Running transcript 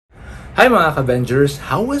Hi mga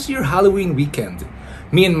Avengers! How was your Halloween weekend?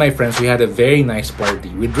 Me and my friends, we had a very nice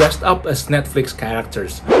party. We dressed up as Netflix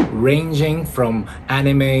characters, ranging from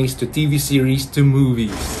animes to TV series to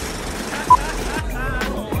movies.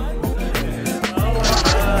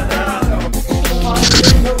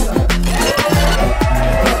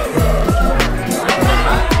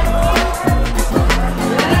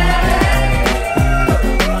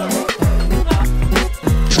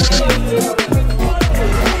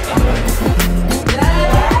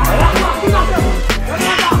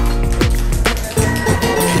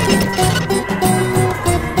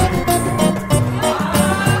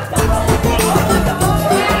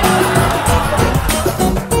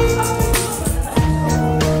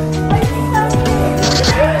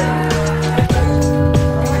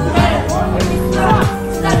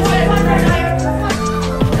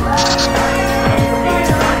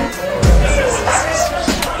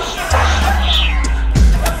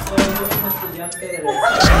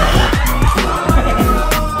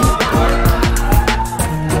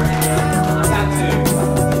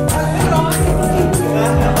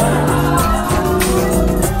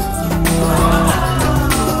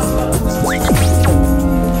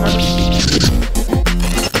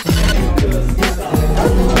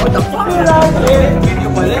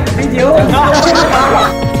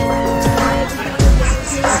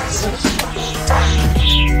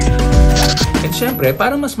 And syempre,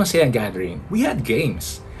 para mas masaya ang gathering, we had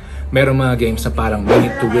games. Merong mga games na parang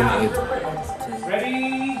Minute to Win It.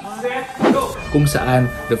 Ready, set, go! Kung saan,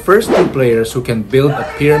 the first two players who can build a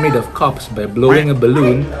pyramid of cups by blowing a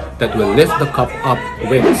balloon that will lift the cup up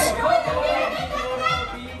wins.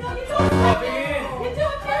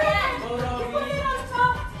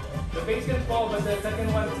 The base can fall, but the second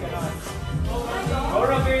one cannot. Go,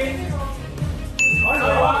 Robin! Oh, no!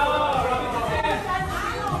 Wow!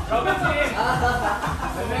 Robin's in!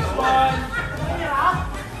 The next one!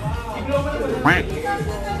 I-blow mo na ba?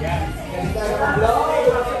 Yes!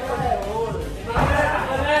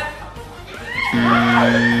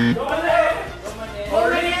 Go ulit!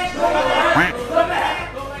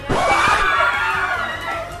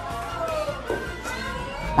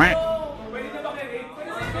 Pwede na ba kayo?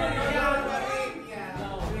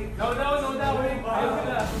 No daw, wait. Ayun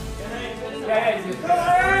sila. Yes.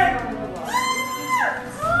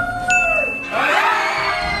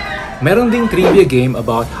 Meron ding trivia game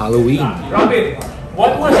about Halloween. Robin,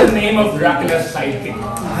 what was the name of Dracula's sidekick?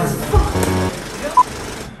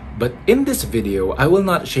 But in this video, I will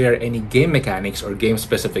not share any game mechanics or game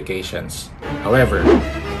specifications. However,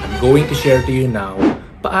 I'm going to share to you now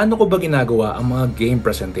paano ko ba ginagawa ang mga game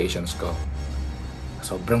presentations ko.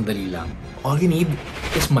 Sobrang dali lang. All you need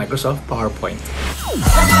is Microsoft PowerPoint.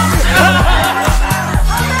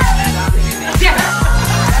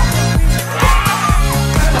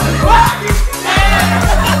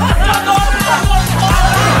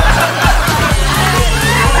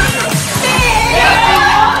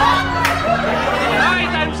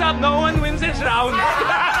 No one wins this round.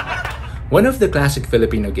 One of the classic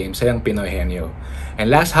Filipino games ay ang Pinoy Henyo.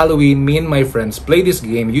 And last Halloween, me and my friends played this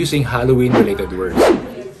game using Halloween-related words.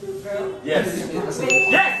 Yes.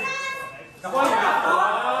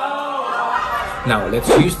 Now,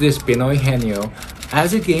 let's use this Pinoy Henyo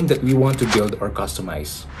as a game that we want to build or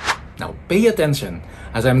customize. Now, pay attention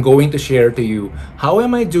as I'm going to share to you how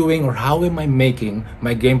am I doing or how am I making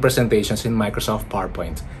my game presentations in Microsoft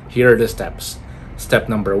PowerPoint. Here are the steps. Step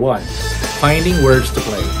number 1, finding words to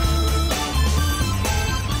play.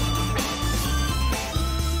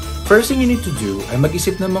 First thing you need to do ay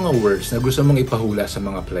mag-isip ng mga words na gusto mong ipahula sa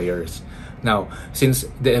mga players. Now, since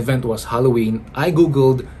the event was Halloween, I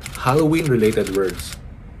googled Halloween-related words.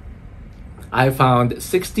 I found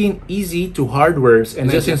 16 easy to hard words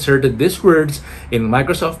and just inserted these words in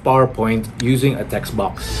Microsoft PowerPoint using a text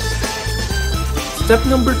box. Step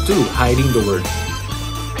number 2, hiding the words.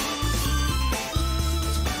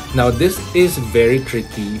 Now, this is very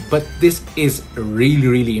tricky, but this is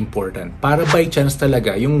really important. Para by chance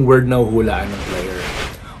talaga yung word na huhulaan ng player.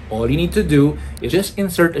 All you need to do is just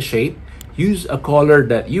insert a shape, use a color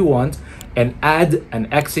that you want, and add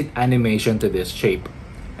an exit animation to this shape.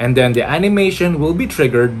 And then the animation will be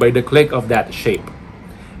triggered by the click of that shape.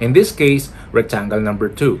 In this case, rectangle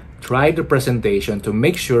number 2. Try the presentation to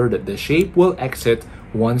make sure that the shape will exit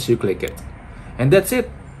once you click it. And that's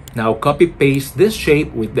it. Now copy-paste this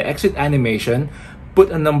shape with the exit animation,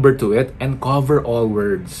 put a number to it, and cover all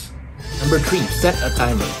words. Number 3, set a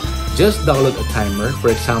timer. Just download a timer.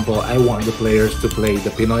 For example, I want the players to play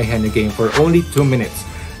the Pinoy Henyo game for only 2 minutes,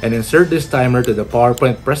 and insert this timer to the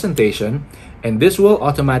PowerPoint presentation, and this will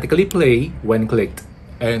automatically play when clicked.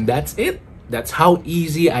 And that's it! That's how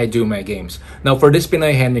easy I do my games. Now for this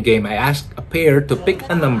Pinoy Henry game, I asked a pair to pick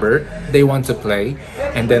a number they want to play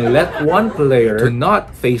and then let one player to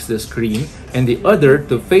not face the screen and the other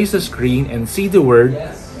to face the screen and see the word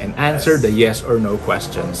and answer the yes or no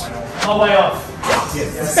questions. How way off?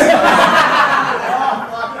 Yes.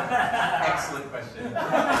 Excellent question.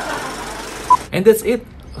 And that's it.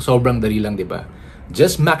 Sobrang dali lang, di ba?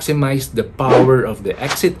 Just maximize the power of the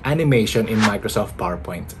exit animation in Microsoft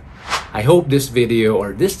PowerPoint. I hope this video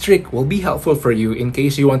or this trick will be helpful for you in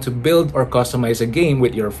case you want to build or customize a game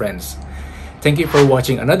with your friends. Thank you for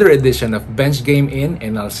watching another edition of Bench Game In,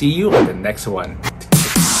 and I'll see you on the next one.